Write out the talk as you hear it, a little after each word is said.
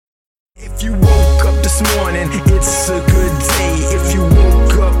If you woke up this morning, it's a good day. If you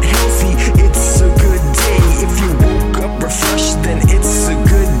woke up healthy, it's a good day. If you woke up refreshed, then it's a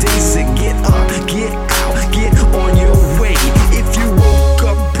good day. So get up, get out, get on your way. If you woke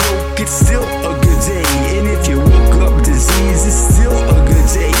up broke, it's still a good day. And if you woke up diseased, it's still a good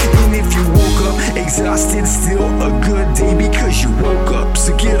day. And if you woke up exhausted, still a good day because you woke up.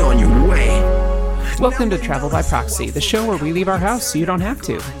 So get on your way. Welcome to Travel by Proxy, the show where we leave our house so you don't have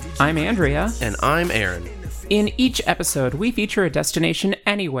to. I'm Andrea. And I'm Aaron. In each episode, we feature a destination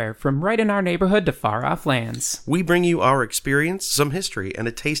anywhere from right in our neighborhood to far-off lands. We bring you our experience, some history, and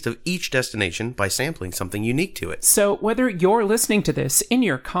a taste of each destination by sampling something unique to it. So whether you're listening to this in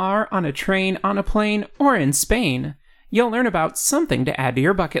your car, on a train, on a plane, or in Spain, you'll learn about something to add to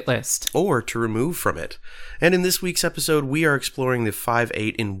your bucket list. Or to remove from it. And in this week's episode, we are exploring the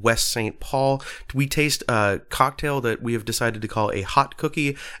 5-8 in West St. Paul. We taste a cocktail that we have decided to call a hot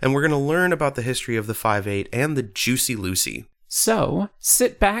cookie, and we're going to learn about the history of the 5-8 and the Juicy Lucy. So,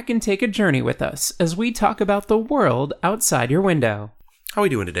 sit back and take a journey with us as we talk about the world outside your window. How are we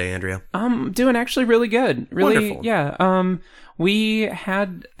doing today, Andrea? I'm doing actually really good. Really, Wonderful. Yeah. We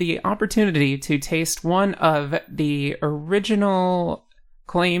had the opportunity to taste one of the original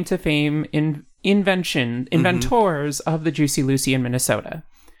claim to fame inventors of the Juicy Lucy in Minnesota.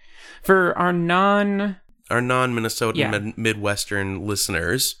 For our non-Minnesotan Midwestern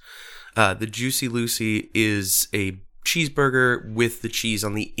listeners, the Juicy Lucy is a cheeseburger with the cheese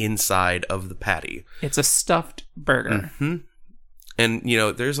on the inside of the patty. It's a stuffed burger. Mm-hmm. And, you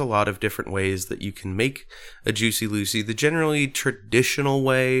know, there's a lot of different ways that you can make a Juicy Lucy. The generally traditional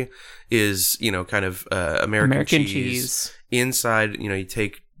way is, you know, kind of American cheese. Inside, you know, you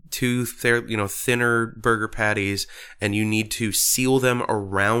take two thinner burger patties and you need to seal them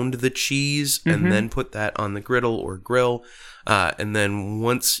around the cheese and then put that on the griddle or grill. And then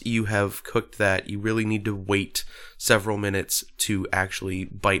once you have cooked that, you really need to wait several minutes to actually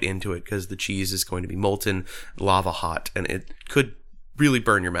bite into it because the cheese is going to be molten, lava hot, and it could really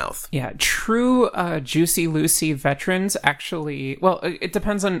burn your mouth. Yeah, true Juicy Lucy veterans actually, well, it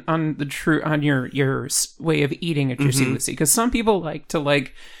depends on your way of eating a Juicy Lucy, because some people like to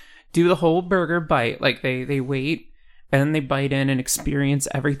do the whole burger bite, like they wait and then they bite in and experience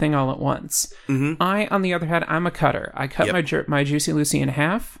everything all at once. I, on the other hand, I'm a cutter. I cut my Juicy Lucy in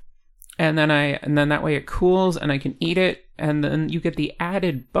half, and then that way it cools and I can eat it, and then you get the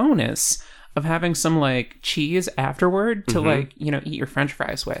added bonus of having some cheese afterward to eat your French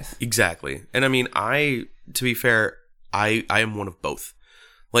fries with. Exactly. And I mean, to be fair, I am one of both.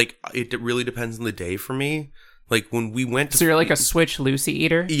 It really depends on the day for me. When we went to... So you're like a switch Lucy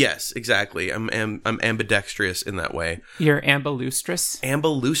eater? Yes, exactly. I'm ambidextrous in that way. You're ambilustrous?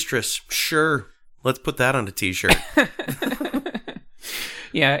 Ambilustrous, sure. Let's put that on a t-shirt.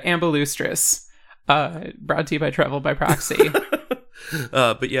 Yeah, ambilustrous. Brought to you by Travel by Proxy.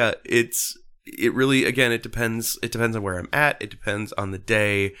 But yeah, it really, again, it depends on where I'm at. It depends on the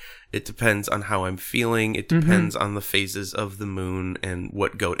day. It depends on how I'm feeling. It depends on the phases of the moon and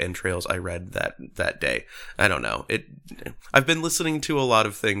what goat entrails I read that day. I don't know. I've been listening to a lot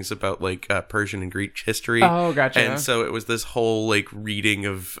of things about Persian and Greek history. Oh, gotcha. And so it was this whole reading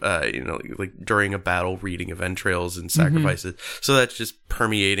of during a battle, reading of entrails and sacrifices. So that's just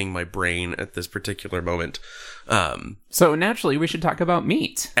permeating my brain at this particular moment. So naturally, we should talk about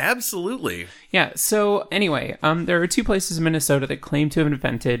meat. Absolutely. Yeah. So anyway, there are two places in Minnesota that claim to have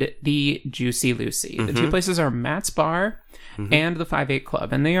invented the Juicy Lucy. The two places are Matt's Bar and the 5-8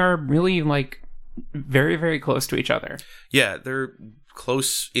 Club, and they are really very, very close to each other. Yeah, they're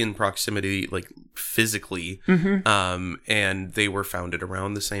close in proximity, physically, and they were founded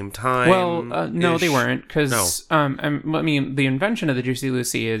around the same time. Well, no, they weren't, because the invention of the Juicy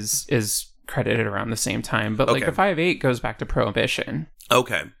Lucy is credited around the same time, but the 5-8 goes back to Prohibition.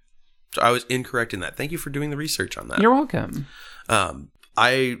 Okay, so I was incorrect in that. Thank you for doing the research on that. You're welcome.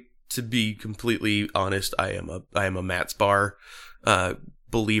 To be completely honest, I am a Matt's Bar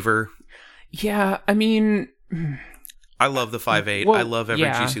believer. Yeah, I mean, I love the 5-8. Well, I love every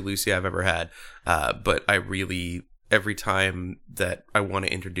Juicy Lucy I've ever had. But I really, every time that I want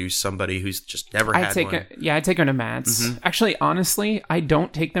to introduce somebody who's just never had one. I take them to Matt's. Actually, honestly, I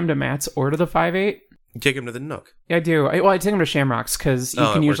don't take them to Matt's or to the 5-8. You take them to the Nook. Yeah, I do. I take them to Shamrocks because you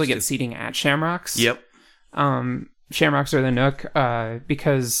can usually get seating at Shamrocks. Yep. Shamrocks or the Nook,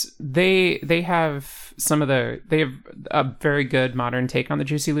 because they have a very good modern take on the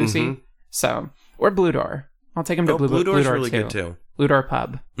Juicy Lucy. So, or Blue Door. I'll take them to Blue Door Door's really too. good too. Blue Door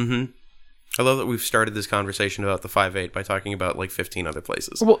Pub. I love that we've started this conversation about the 5-8 by talking about like 15 other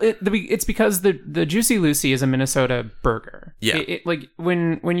places. Well, it's because the Juicy Lucy is a Minnesota burger. Yeah. It like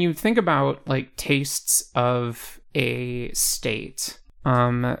when you think about like tastes of a state,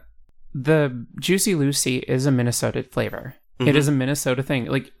 the Juicy Lucy is a Minnesota flavor. Mm-hmm. It is a Minnesota thing.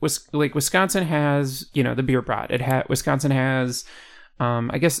 Like Wisconsin has, the beer brat. Wisconsin has,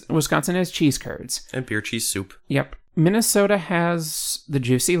 I guess Wisconsin has cheese curds and beer cheese soup. Yep. Minnesota has the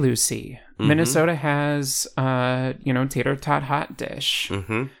Juicy Lucy. Mm-hmm. Minnesota has, tater tot hot dish.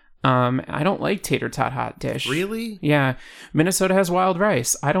 Mm-hmm. I don't like tater tot hot dish. Really? Yeah. Minnesota has wild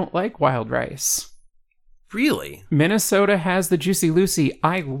rice. I don't like wild rice. Really? Minnesota has the Juicy Lucy.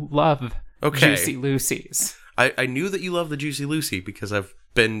 I love Juicy Lucy's. I knew that you love the Juicy Lucy because I've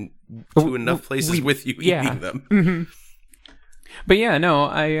been to enough places with you eating them. Mm-hmm. But yeah, no,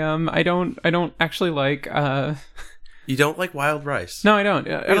 I don't actually like. You don't like wild rice? No, I don't.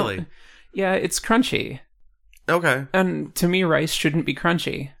 Really? Yeah, it's crunchy. Okay. And to me, rice shouldn't be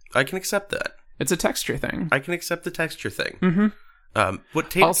crunchy. I can accept that. It's a texture thing. I can accept the texture thing.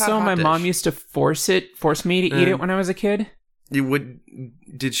 Mm-hmm. Also, my mom used to force me to eat it when I was a kid.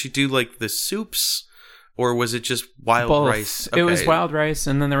 Did she do like the soups? Or was it just wild Both. rice? Okay. It was wild rice,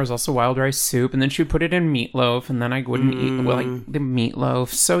 and then there was also wild rice soup, and then she would put it in meatloaf, and then I wouldn't eat the meatloaf.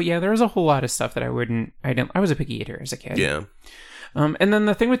 So yeah, there was a whole lot of stuff that I was a picky eater as a kid. Yeah. And then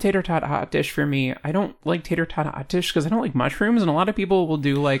the thing with tater tot hot dish for me, I don't like tater tot hot dish because I don't like mushrooms, and a lot of people will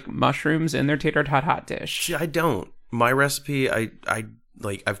do like mushrooms in their tater tot hot dish. See, I don't. My recipe,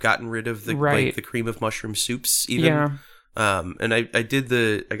 I've gotten rid of the the cream of mushroom soups even. Yeah. And I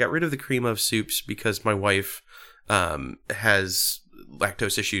got rid of the cream of soups because my wife has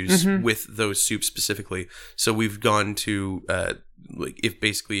lactose issues with those soups specifically. So we've gone to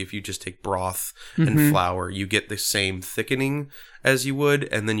if you just take broth and flour, you get the same thickening as you would,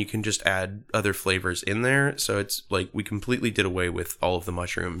 and then you can just add other flavors in there. So it's like we completely did away with all of the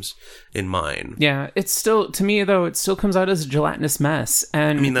mushrooms in mine. Yeah, it's still, to me though, it still comes out as a gelatinous mess.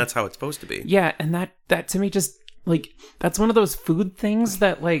 And I mean, that's how it's supposed to be. Yeah, and that to me just like, that's one of those food things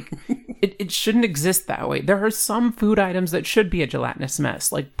that like it shouldn't exist that way. There are some food items that should be a gelatinous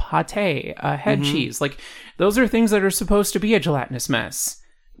mess, like pate, head cheese. Like those are things that are supposed to be a gelatinous mess,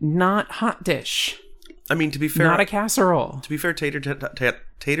 not hot dish. I mean, to be fair, not a casserole. To be fair,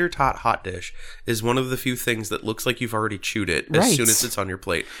 tater tot hot dish is one of the few things that looks like you've already chewed it as soon as it's on your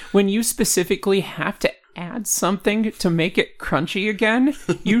plate. When you specifically have to add something to make it crunchy again,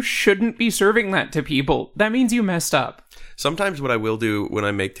 you shouldn't be serving that to people. That means you messed up. Sometimes what I will do when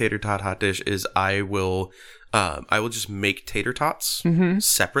I make tater tot hot dish is I will just make tater tots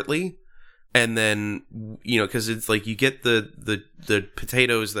separately. And then, because it's like you get the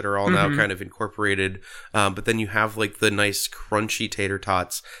potatoes that are all now kind of incorporated, but then you have like the nice crunchy tater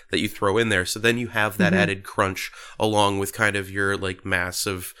tots that you throw in there. So then you have that added crunch along with kind of your like mass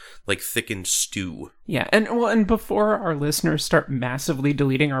of like thickened stew. Yeah, and before our listeners start massively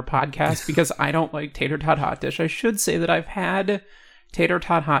deleting our podcast because I don't like tater tot hot dish, I should say that I've had tater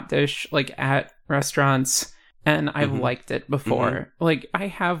tot hot dish like at restaurants, and I've liked it before. Like I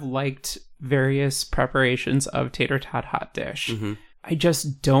have liked various preparations of tater tot hot dish. I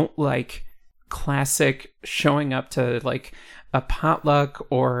just don't like classic showing up to like a potluck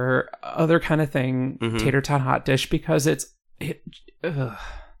or other kind of thing tater tot hot dish because I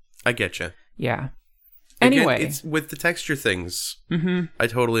get you. Yeah. Anyway, again, it's with the texture things. I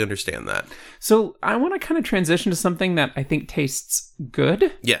totally understand that. So I want to kind of transition to something that I think tastes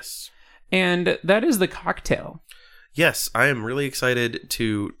good. Yes. And that is the cocktail. Yes, I am really excited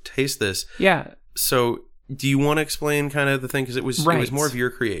to taste this. Yeah. So, do you want to explain kind of the thing, because it was more of your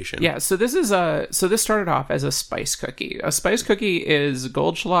creation? Yeah. So this started off as a spice cookie. A spice cookie is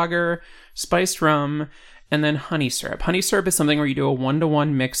Goldschlager, spiced rum, and then honey syrup. Honey syrup is something where you do a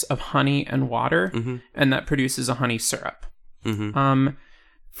 1-to-1 mix of honey and water, and that produces a honey syrup.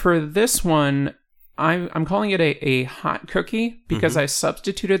 For this one, I'm calling it a hot cookie because I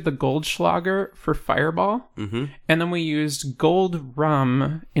substituted the Goldschlager for Fireball, and then we used gold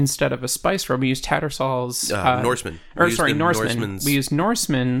rum instead of a spice rum. We used Tattersall's Norseman. Norseman. We used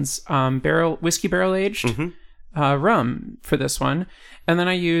Norseman's whiskey barrel aged rum for this one, and then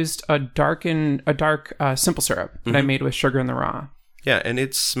I used a dark simple syrup that I made with sugar in the raw. Yeah, and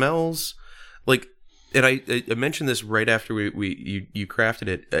it smells like. And I mentioned this right after you crafted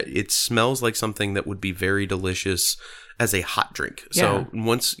it. It smells like something that would be very delicious as a hot drink. Yeah.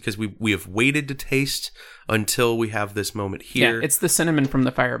 So because we have waited to taste until we have this moment here. Yeah, it's the cinnamon from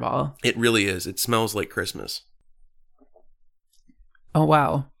the Fireball. It really is. It smells like Christmas. Oh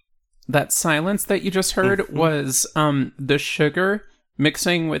wow, that silence that you just heard was the sugar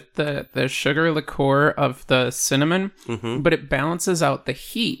mixing with the sugar liqueur of the cinnamon, but it balances out the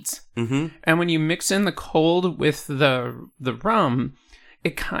heat. And when you mix in the cold with the rum,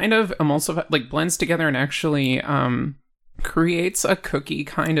 it kind of also like blends together and actually creates a cookie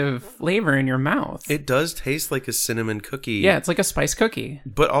kind of flavor in your mouth. It does taste like a cinnamon cookie. Yeah, it's like a spice cookie.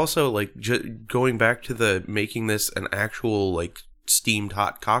 But also, like, going back to the making this an actual, like, steamed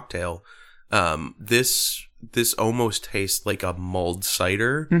hot cocktail, this almost tastes like a mulled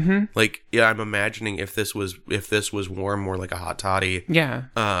cider. Like, yeah, I'm imagining if this was warm, more like a hot toddy. Yeah.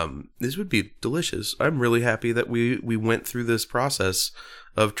 This would be delicious. I'm really happy that we went through this process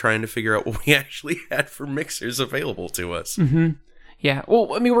of trying to figure out what we actually had for mixers available to us. Yeah.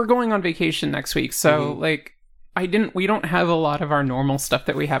 Well, I mean, we're going on vacation next week, so like, we don't have a lot of our normal stuff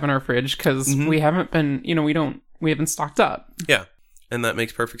that we have in our fridge because we haven't been, we haven't stocked up. Yeah, and that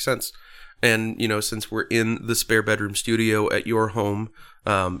makes perfect sense. And, since we're in the spare bedroom studio at your home,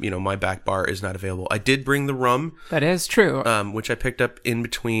 my back bar is not available. I did bring the rum. That is true. Which I picked up in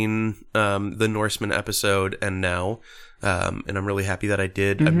between the Norseman episode and now. And I'm really happy that I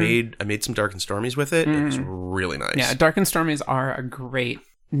did. I made some Dark and Stormies with it. It was really nice. Yeah, Dark and Stormies are a great,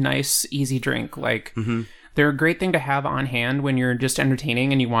 nice, easy drink. Like, they're a great thing to have on hand when you're just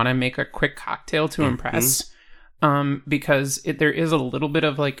entertaining and you want to make a quick cocktail to impress. Because there is a little bit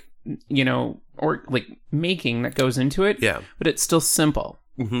of like, or like making that goes into it. Yeah. But it's still simple.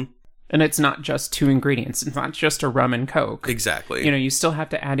 And it's not just 2 ingredients. It's not just a rum and Coke. Exactly. You still have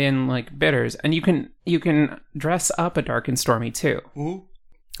to add in like bitters, and you can dress up a Dark and Stormy too.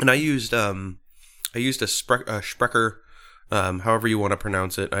 And I used a Sprecher, however you want to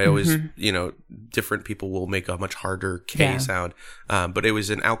pronounce it. I always, different people will make a much harder K sound. But it was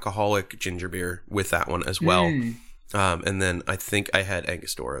an alcoholic ginger beer with that one as well. And then I think I had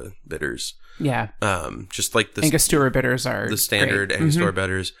Angostura bitters. Yeah. Just like the Angostura bitters are the standard great. Angostura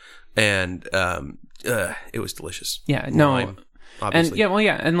bitters. And it was delicious. Yeah, no. Wine, obviously.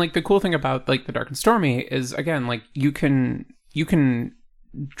 And and like the cool thing about like the Dark and Stormy is, again, like you can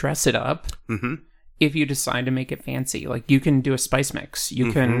dress it up if you decide to make it fancy. Like you can do a spice mix.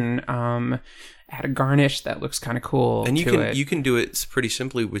 You can add a garnish that looks kind of cool. And you can do it pretty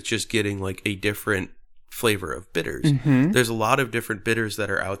simply with just getting like a different flavor of bitters. There's a lot of different bitters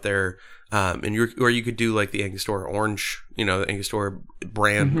that are out there, or you could do like the Angostura orange, the Angostura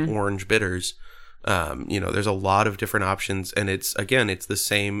brand orange bitters. There's a lot of different options, and it's the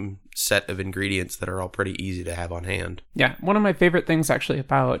same set of ingredients that are all pretty easy to have on hand. Yeah, one of my favorite things actually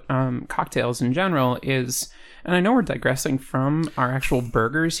about cocktails in general is, and I know we're digressing from our actual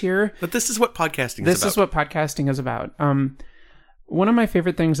burgers here, but this is what podcasting is about. One of my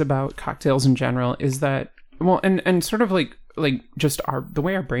favorite things about cocktails in general is that, well, and sort of like just the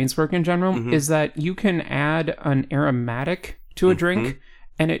way our brains work in general is that you can add an aromatic to a drink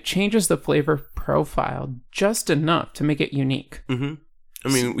and it changes the flavor profile just enough to make it unique. I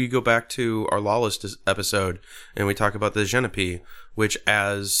mean, we go back to our Lawless episode and we talk about the Genepi, which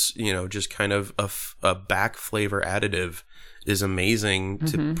as, just kind of a back flavor additive is amazing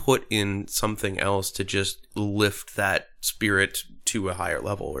to put in something else to just lift that spirit to a higher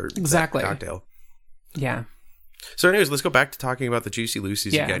level, or exactly cocktail. Yeah. So anyways, let's go back to talking about the Juicy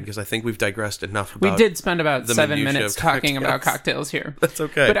Lucy's again, because I think we've digressed enough about. We did spend about 7 minutes talking about cocktails here. That's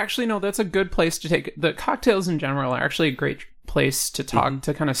okay. But actually, no, that's a good place to take the cocktails in general are actually a great place to talk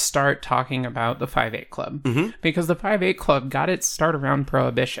to kind of start talking about the 5-8 Club, because the 5-8 Club got its start around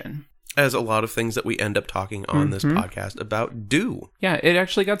Prohibition. As a lot of things that we end up talking on this podcast about do. Yeah, it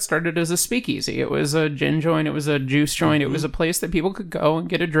actually got started as a speakeasy. It was a gin joint. It was a juice joint. It was a place that people could go and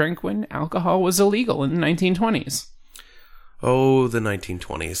get a drink when alcohol was illegal in the 1920s. Oh, the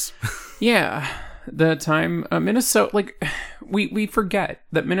 1920s. Yeah, the time Minnesota, like, we forget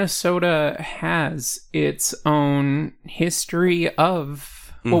that Minnesota has its own history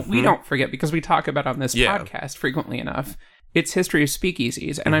of, well, we don't forget because we talk about on this podcast frequently enough, its history of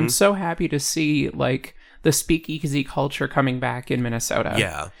speakeasies. And I'm so happy to see, like, the speakeasy culture coming back in Minnesota.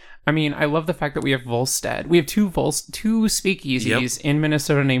 Yeah. I mean, I love the fact that we have Volstead. We have two speakeasies in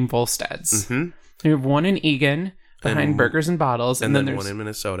Minnesota named Volsteads. We have one in Eagan behind Burgers and Bottles, and then there's one in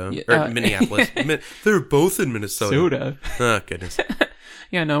Minnesota or Minneapolis. They're both in Minnesota. Soda. Oh goodness.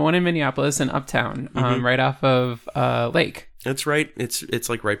 Yeah, no, one in Minneapolis and Uptown, right off of Lake. That's right. It's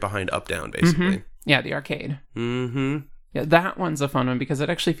like right behind Uptown, basically. Yeah, the arcade. Yeah, that one's a fun one because it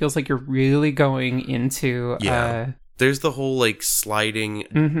actually feels like you're really going into. There's the whole like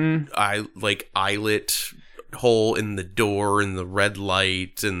sliding, eyelet hole in the door and the red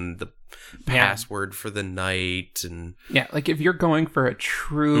light and the password for the night, and like if you're going for a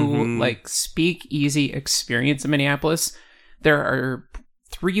true like speakeasy experience in Minneapolis, There are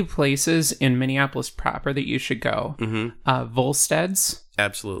 3 places in Minneapolis proper that you should go. Volstead's.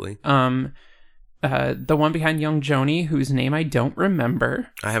 Absolutely. The one behind Young Joni, whose name I don't remember.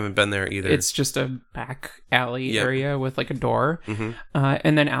 I haven't been there either. It's just a back alley area with like a door.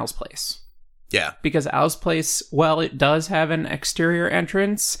 And then Al's Place. Yeah. Because Al's Place, well, it does have an exterior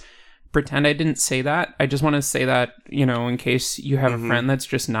entrance. Pretend I didn't say that. I just want to say that, in case you have a friend that's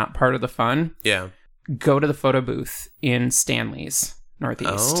just not part of the fun. Yeah. Go to the photo booth in Stanley's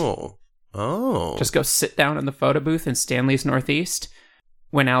Northeast. Oh. Just go sit down in the photo booth in Stanley's Northeast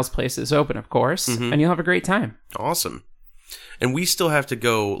when Al's Place is open, of course, and you'll have a great time. Awesome. And we still have to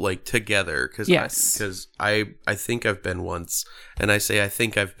go like together because I think I've been once, and I say I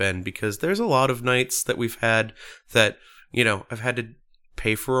think I've been because there's a lot of nights that we've had that I've had to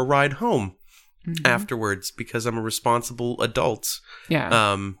pay for a ride home afterwards because I'm a responsible adult.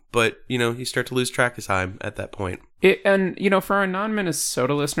 Yeah. But you start to lose track of time at that point. And for our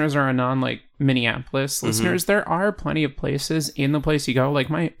non-Minnesota listeners or our non-Minneapolis listeners, there are plenty of places in the place you go. Like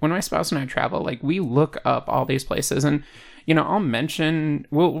when my spouse and I travel, like we look up all these places, and I'll mention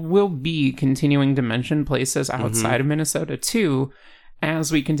we'll be continuing to mention places outside of Minnesota too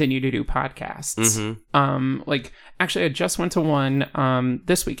as we continue to do podcasts. Like actually I just went to one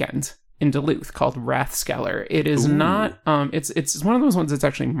this weekend in Duluth called Rathskeller. It is not it's one of those ones that's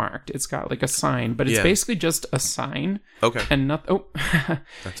actually marked. It's got like a sign, but it's basically just a sign. Okay. And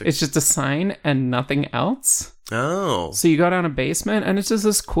it's just a sign and nothing else. Oh. So you go down a basement and it's just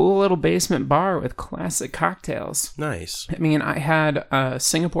this cool little basement bar with classic cocktails. Nice. I mean, I had a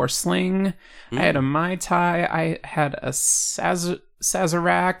Singapore Sling, I had a Mai Tai, I had a Sazerac.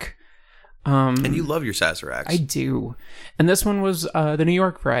 And you love your Sazeracs. I do. And this one was the New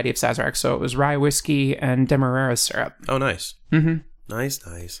York variety of Sazerac, so it was rye whiskey and Demerara syrup. Oh, nice.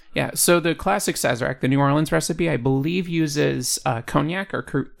 Nice. Yeah, so the classic Sazerac, the New Orleans recipe, I believe uses cognac or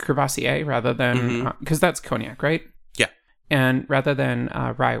Courvoisier rather than... because that's cognac, right? Yeah. And rather than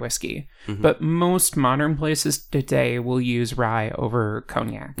rye whiskey. But most modern places today will use rye over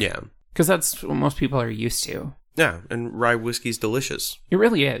cognac. Yeah. Because that's what most people are used to. Yeah, and rye whiskey's delicious. It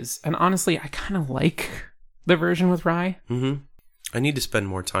really is. And honestly, I kind of like the version with rye. I need to spend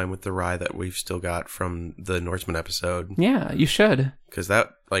more time with the rye that we've still got from the Norseman episode. Yeah, you should. Because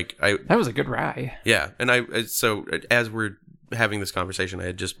that was a good rye. Yeah, and so as we're having this conversation, I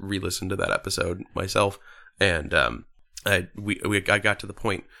had just re-listened to that episode myself, and I got to the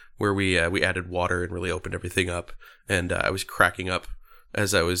point where we added water and really opened everything up, and I was cracking up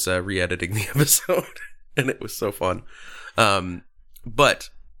as I was re-editing the episode. And it was so fun. But...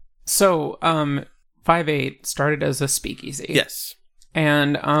 So, 5/8 started as a speakeasy. Yes.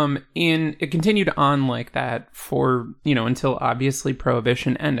 And it continued on like that for, until obviously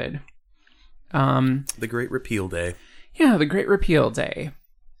Prohibition ended. The Great Repeal Day. Yeah, the Great Repeal Day.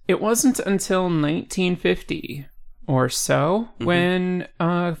 It wasn't until 1950 or so when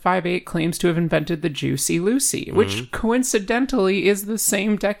 5/8 claims to have invented the Juicy Lucy, which coincidentally is the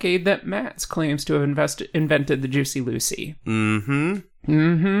same decade that Matt's claims to have invented the Juicy Lucy.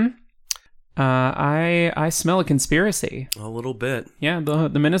 I smell a conspiracy. A little bit. Yeah, the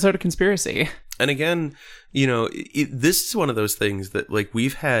Minnesota conspiracy. And again, this is one of those things that like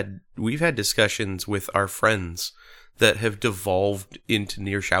we've had discussions with our friends that have devolved into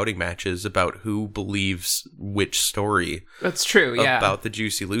near shouting matches about who believes which story. That's true, yeah. About the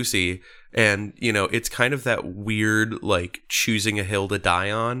Juicy Lucy. And, it's kind of that weird, like, choosing a hill to die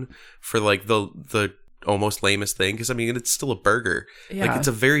on for, like, the almost lamest thing. Because, I mean, it's still a burger. Yeah. Like, it's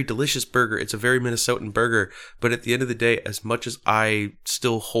a very delicious burger. It's a very Minnesotan burger. But at the end of the day, as much as I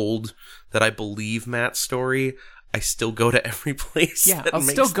still hold that I believe Matt's story, I still go to every place. Yeah, I'll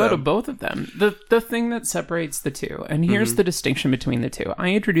still go to both of them. The thing that separates the two, and here's the distinction between the two.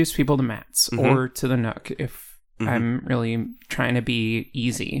 I introduce people to Matt's or to the Nook if I'm really trying to be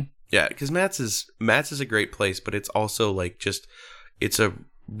easy. Yeah, because Matt's is a great place, but it's also like it's a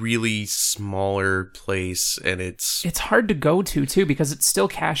really smaller place, and it's hard to go to too because it's still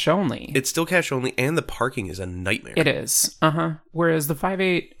cash only. It's still cash only, and the parking is a nightmare. It is. Whereas the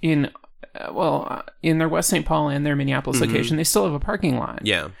 5/8 in their West St. Paul and their Minneapolis location, they still have a parking lot.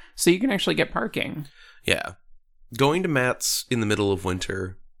 Yeah. So you can actually get parking. Yeah. Going to Matt's in the middle of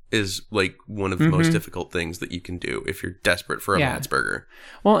winter is like one of the most difficult things that you can do if you're desperate for a Matt's burger.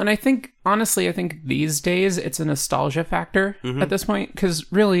 Well, and I think these days it's a nostalgia factor at this point,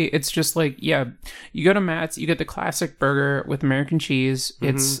 because really it's just like, yeah, you go to Matt's, you get the classic burger with American cheese.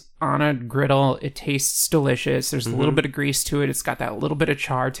 It's on a griddle. It tastes delicious. There's a little bit of grease to it. It's got that little bit of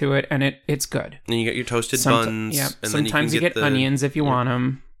char to it, and it's good. And you get your toasted buns. Yeah. And sometimes then you get onions if you want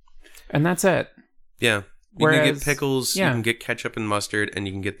them. And that's it. Yeah. You can get pickles, you can get ketchup and mustard, and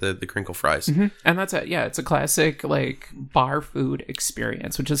you can get the crinkle fries. Mm-hmm. And that's it. Yeah, it's a classic like bar food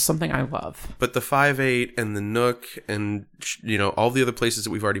experience, which is something I love. But the 5-8 and the Nook and, all the other places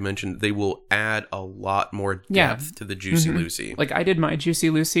that we've already mentioned, they will add a lot more depth to the Juicy Lucy. Like I did my Juicy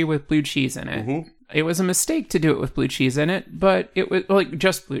Lucy with blue cheese in it. Mm-hmm. It was a mistake to do it with blue cheese in it, but it was like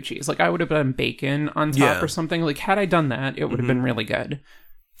just blue cheese. Like I would have done bacon on top or something. Like had I done that, it would have been really good.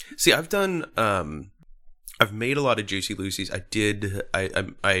 See, I've done... I've made a lot of Juicy Lucy's. I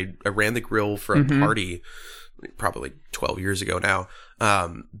ran the grill for a party probably like 12 years ago now.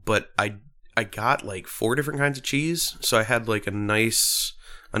 But I got like 4 different kinds of cheese. So I had like a nice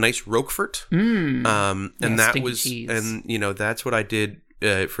Roquefort. And that was cheese. And that's what I did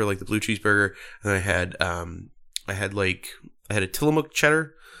for like the blue cheeseburger. And I had a Tillamook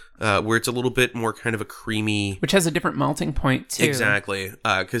cheddar. Where it's a little bit more kind of a creamy... Which has a different melting point, too. Exactly.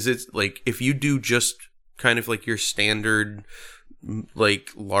 Because it's like, if you do just kind of like your standard,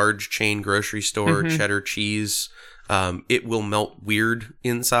 like, large chain grocery store cheddar cheese, it will melt weird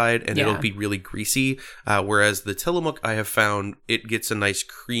inside, and it'll be really greasy. Whereas the Tillamook, I have found, it gets a nice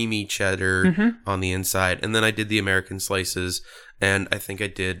creamy cheddar on the inside. And then I did the American slices, and I think I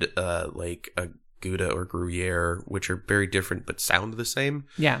did, like, a Gouda or Gruyere, which are very different but sound the same.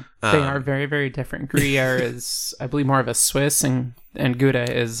 Yeah, they are very, very different. Gruyere is, I believe, more of a Swiss, and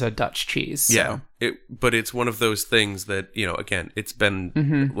Gouda is a Dutch cheese. So. Yeah, but it's one of those things that, again, it's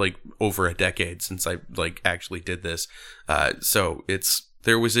been like over a decade since I like actually did this. So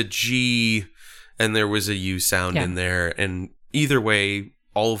there was a G and there was a U sound in there, and either way,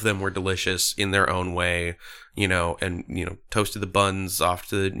 all of them were delicious in their own way. And toasted the buns off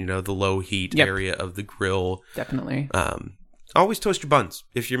to the low heat area of the grill. Definitely. Always toast your buns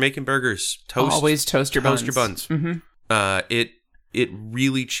if you're making burgers. Always toast your buns. Mm-hmm. It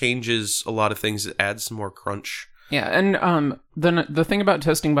really changes a lot of things. It adds some more crunch. Yeah, and the thing about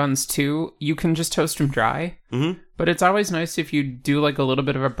toasting buns too, you can just toast them dry. Mm-hmm. But it's always nice if you do like a little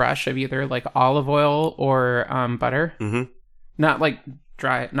bit of a brush of either like olive oil or butter. Mm-hmm. Not like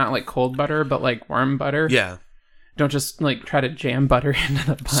dry, not like cold butter, but like warm butter. Yeah. Don't just like try to jam butter into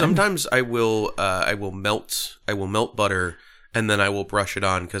the bun. Sometimes I will melt butter and then I will brush it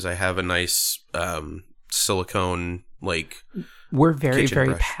on because I have a nice silicone like. We're very, very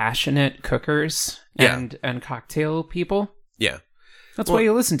brush. Passionate cookers and cocktail people. Yeah. That's why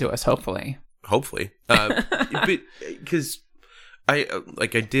you listen to us, hopefully. Hopefully. Because I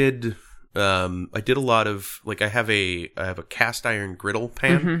did a lot of, like, I have a cast iron griddle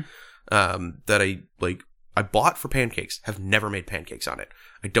pan that I bought for pancakes. Have never made pancakes on it.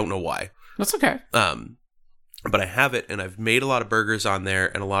 I don't know why. That's okay. But I have it, and I've made a lot of burgers on there,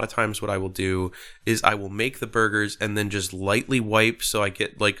 and a lot of times what I will do is I will make the burgers and then just lightly wipe so I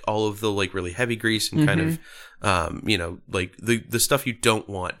get, like, all of the, like, really heavy grease and kind of, like, the stuff you don't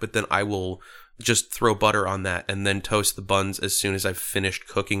want, but then I will just throw butter on that and then toast the buns as soon as I've finished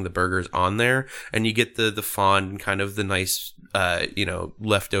cooking the burgers on there, and you get the fond and kind of the nice,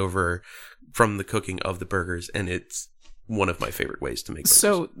 leftover from the cooking of the burgers, and it's one of my favorite ways to make burgers.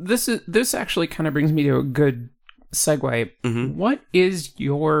 So this actually kind of brings me to a good segue. Mm-hmm. What is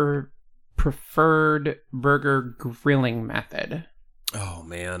your preferred burger grilling method? Oh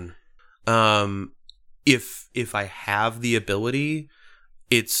man. If I have the ability,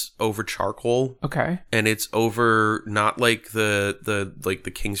 it's over charcoal. Okay. And it's over not like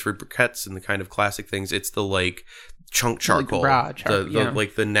the Kingsford briquettes and the kind of classic things. It's the like chunk charcoal, like raw charcoal,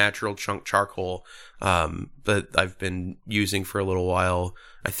 like the natural chunk charcoal that I've been using for a little while.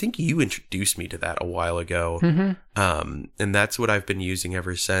 I think you introduced me to that a while ago, and that's what I've been using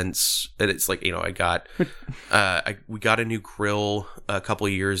ever since. And it's like, I got we got a new grill a couple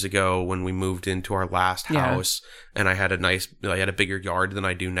of years ago when we moved into our last house, and I had a bigger yard than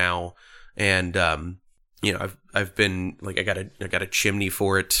I do now, and I've been like, I got a chimney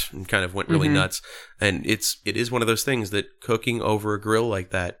for it and kind of went really nuts. And it is one of those things that cooking over a grill like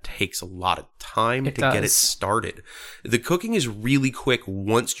that takes a lot of time to get it started. The cooking is really quick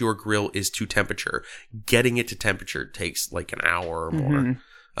once your grill is to temperature. Getting it to temperature takes like an hour or more.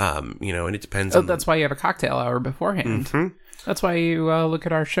 And it depends on... That's why you have a cocktail hour beforehand. Mm-hmm. That's why you look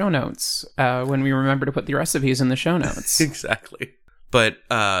at our show notes when we remember to put the recipes in the show notes. Exactly. But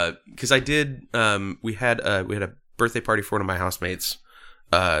because I did, we had a birthday party for one of my housemates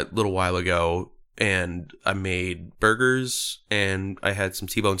a little while ago, and I made burgers and I had some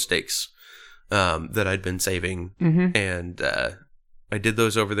T-bone steaks that I'd been saving, and I did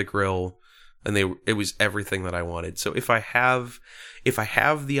those over the grill, and it was everything that I wanted. So if I have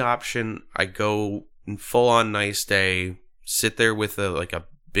the option, I go full on nice day, sit there with a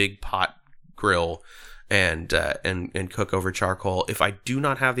big pot grill, and cook over charcoal. If I do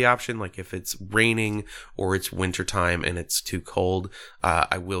not have the option, like if it's raining or it's wintertime and it's too cold,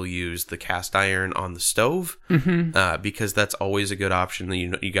 I will use the cast iron on the stove, because that's always a good option.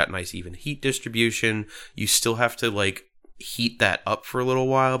 You got nice even heat distribution. You still have to like heat that up for a little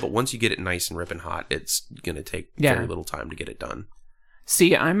while, but once you get it nice and ripping hot, it's gonna take very little time to get it done.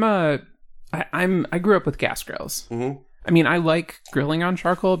 See, I grew up with gas grills. I mean, I like grilling on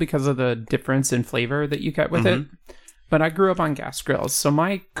charcoal because of the difference in flavor that you get with it. But I grew up on gas grills. So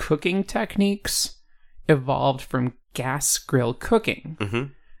my cooking techniques evolved from gas grill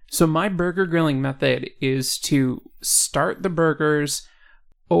cooking. So my burger grilling method is to start the burgers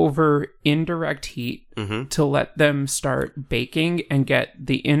over indirect heat to let them start baking and get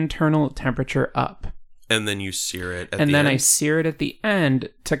the internal temperature up. And then you sear it at the end. And then I sear it at the end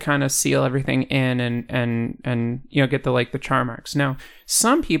to kind of seal everything in and get the char marks. Now,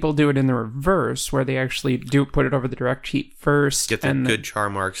 some people do it in the reverse, where they actually do put it over the direct heat first. Get the good char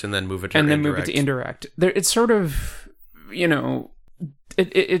marks and then move it to indirect. And then move it to indirect. It's sort of,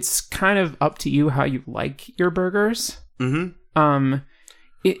 it's kind of up to you how you like your burgers.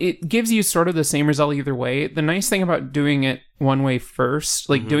 It gives you sort of the same result either way. The nice thing about doing it one way first,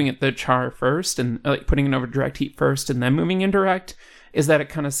 like doing it the char first and like putting it over direct heat first and then moving indirect, is that it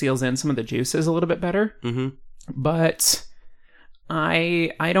kind of seals in some of the juices a little bit better. But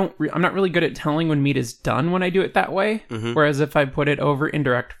I'm not really good at telling when meat is done when I do it that way. Whereas if I put it over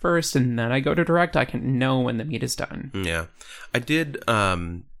indirect first and then I go to direct, I can know when the meat is done. Yeah, I did.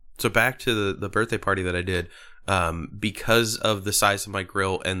 So back to the birthday party that I did. Because of the size of my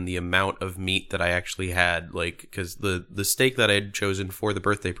grill and the amount of meat that I actually had, like, because the steak that I had chosen for the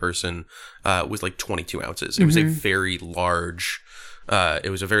birthday person was like 22 ounces. It was a very large,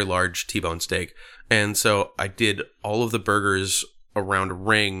 T-bone steak. And so I did all of the burgers around a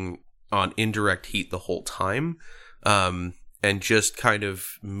ring on indirect heat the whole time, and just kind of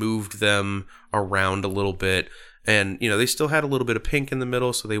moved them around a little bit. And, they still had a little bit of pink in the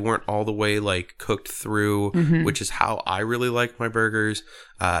middle, so they weren't all the way, like, cooked through, which is how I really like my burgers.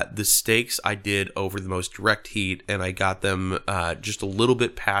 The steaks I did over the most direct heat, and I got them just a little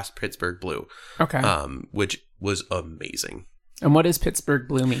bit past Pittsburgh Blue. Okay. Which was amazing. And what does Pittsburgh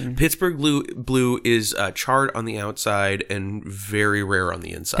Blue mean? Pittsburgh Blue is charred on the outside and very rare on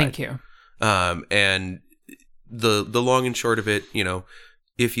the inside. Thank you. And the long and short of it,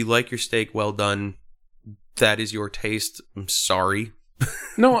 if you like your steak well done, that is your taste. I'm sorry.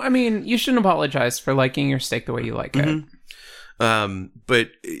 No, I mean, you shouldn't apologize for liking your steak the way you like it. But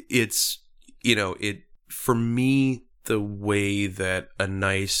it's, for me, the way that a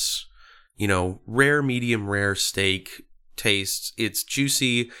nice, rare, medium rare steak tastes, it's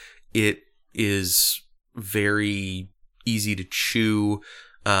juicy. It is very easy to chew.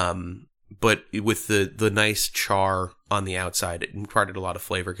 But with the nice char on the outside, it imparted a lot of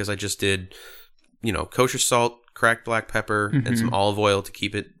flavor because I just did, kosher salt, cracked black pepper, and some olive oil to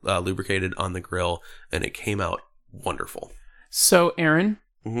keep it lubricated on the grill, and it came out wonderful. So, Aaron,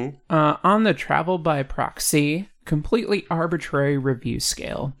 on the Travel by Proxy completely arbitrary review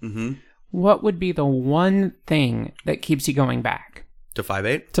scale, what would be the one thing that keeps you going back? To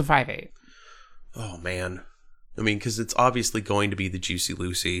 5.8? To 5.8. Oh, man. I mean, because it's obviously going to be the Juicy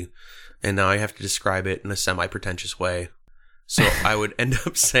Lucy, and now I have to describe it in a semi-pretentious way. So I would end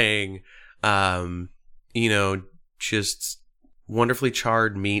up saying... just wonderfully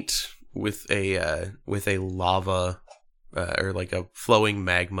charred meat with a lava or like a flowing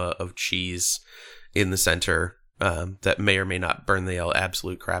magma of cheese in the center that may or may not burn the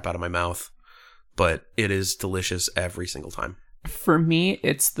absolute crap out of my mouth, but it is delicious every single time. For me,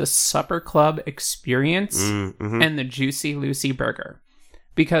 it's the Supper Club experience and the Juicy Lucy burger.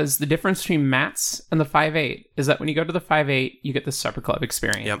 Because the difference between Matt's and the 5.8 is that when you go to the 5.8, you get the Supper Club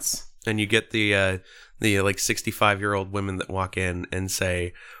experience. Yep. And you get the like 65-year-old women that walk in and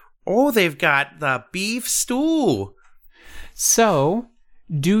say, "Oh, they've got the beef stew." So,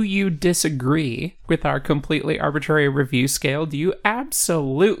 do you disagree with our completely arbitrary review scale? Do you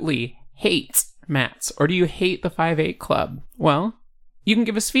absolutely hate Matt's, or do you hate the 5.8 Club? Well, you can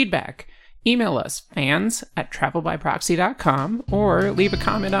give us feedback. Email us, fans@travelbyproxy.com, or leave a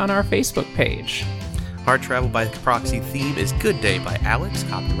comment on our Facebook page. Our Travel by Proxy theme is Good Day by Alex,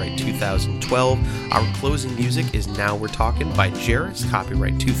 copyright 2012. Our closing music is Now We're Talking by Jairus,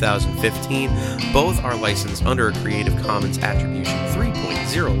 copyright 2015. Both are licensed under a Creative Commons Attribution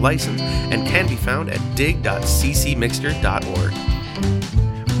 3.0 license and can be found at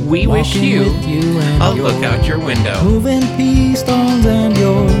dig.ccmixter.org. We wish you a look out your window. Moving pea stones and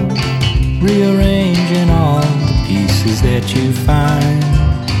you're rearranging all the pieces that you find.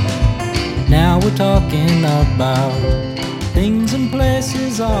 Now we're talking about things and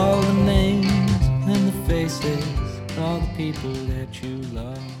places, all the names and the faces, all the people that you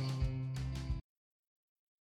love.